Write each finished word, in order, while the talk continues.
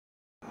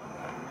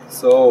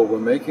So we're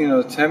making an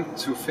attempt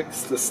to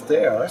fix the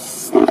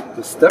stairs,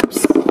 the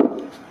steps,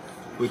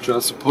 which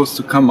are supposed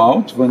to come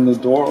out when the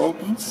door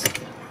opens,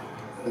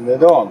 and they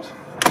don't.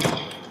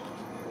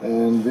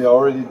 And we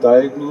already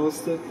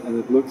diagnosed it,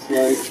 and it looks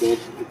like that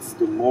it's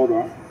the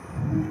motor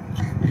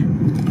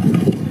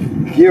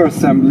gear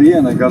assembly,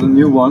 and I got a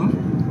new one.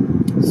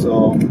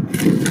 So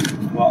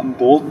we'll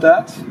unbolt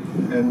that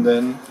and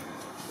then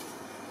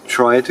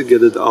try to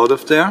get it out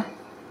of there.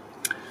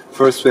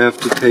 First we have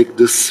to take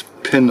this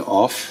pin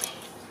off.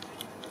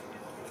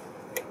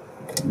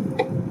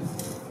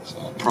 So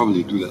I'll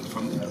probably do that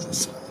from the other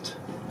side.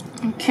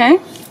 Okay.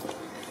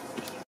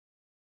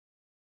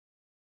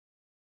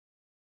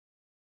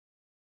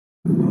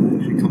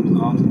 She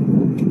comes out.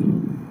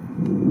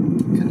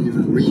 You can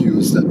even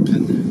reuse that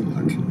pin.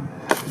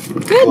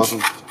 Look. Good. It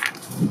wasn't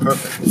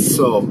perfect.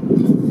 So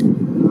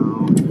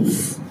now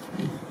this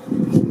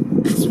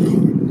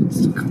part needs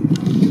to come out.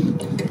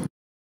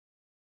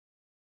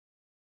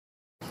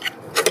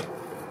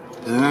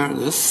 There it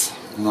is.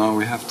 Now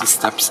we have the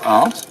steps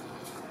out.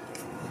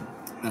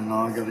 And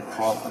now I gotta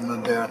crawl under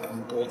there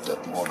and bolt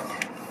that motor.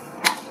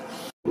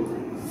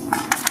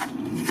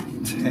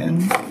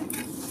 10.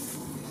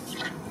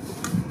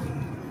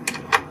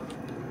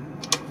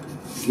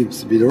 Seems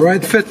to be the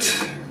right fit.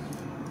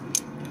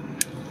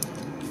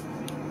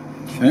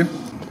 Okay.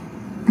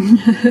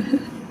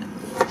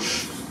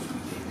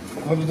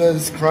 How did I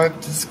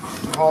describe this?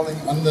 Crawling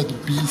under the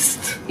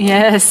beast.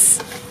 Yes.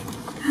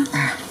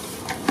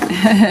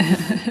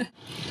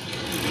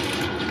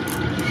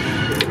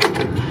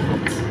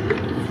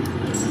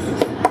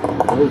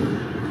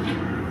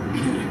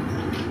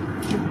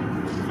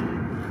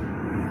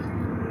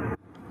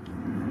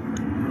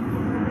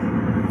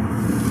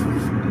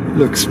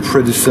 Looks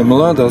pretty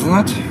similar, doesn't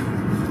it?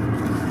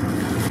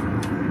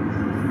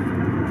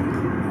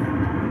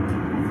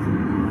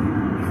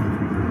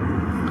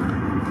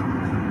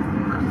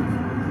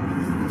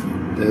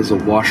 There's a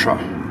washer.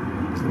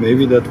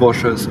 Maybe that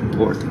washer is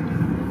important.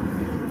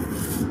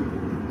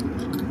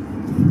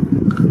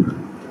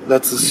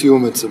 Let's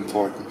assume it's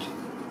important.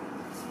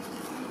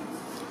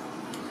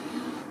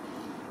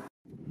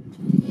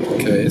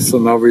 Okay, so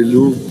now we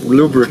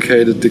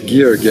lubricated the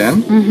gear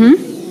again.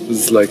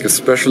 This is like a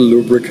special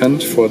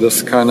lubricant for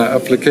this kind of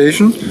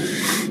application.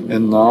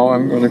 And now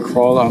I'm going to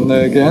crawl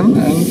under again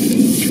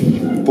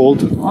and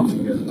bolt it on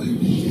again.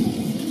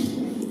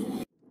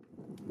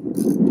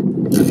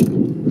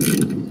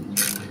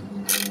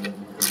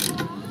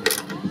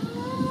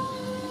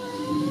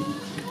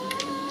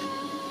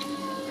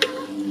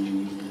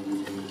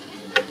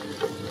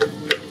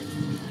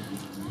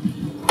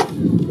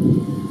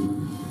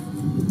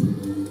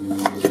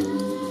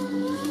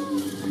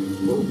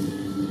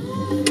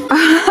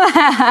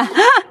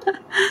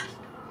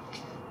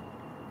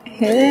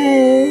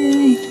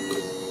 Hey.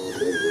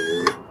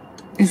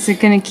 Is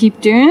it gonna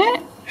keep doing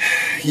it?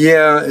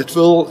 Yeah, it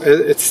will.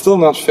 It's still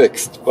not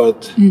fixed,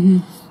 but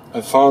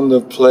I found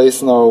a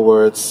place now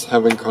where it's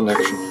having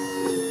connection.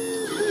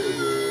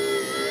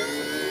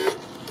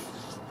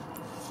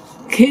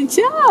 Good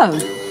job.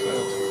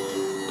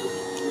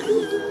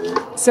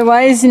 So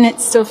why isn't it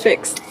still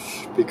fixed?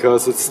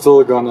 Because it's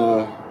still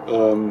gonna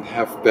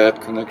have bad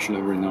connection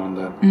every now and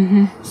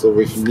then. So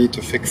we need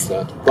to fix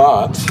that.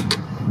 But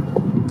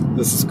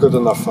this is good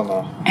enough for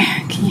now.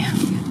 Can you?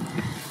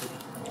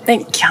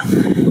 Thank you.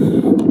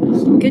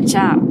 Good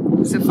job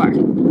so far.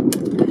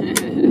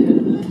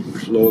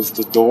 Close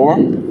the door.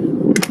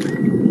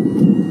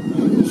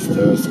 The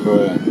stairs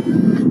go in.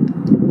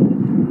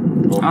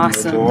 Open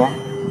Awesome. the door.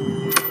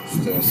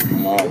 Stairs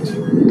come out.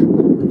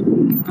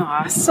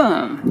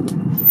 Awesome.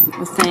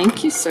 Well,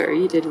 thank you, sir.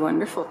 You did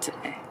wonderful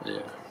today.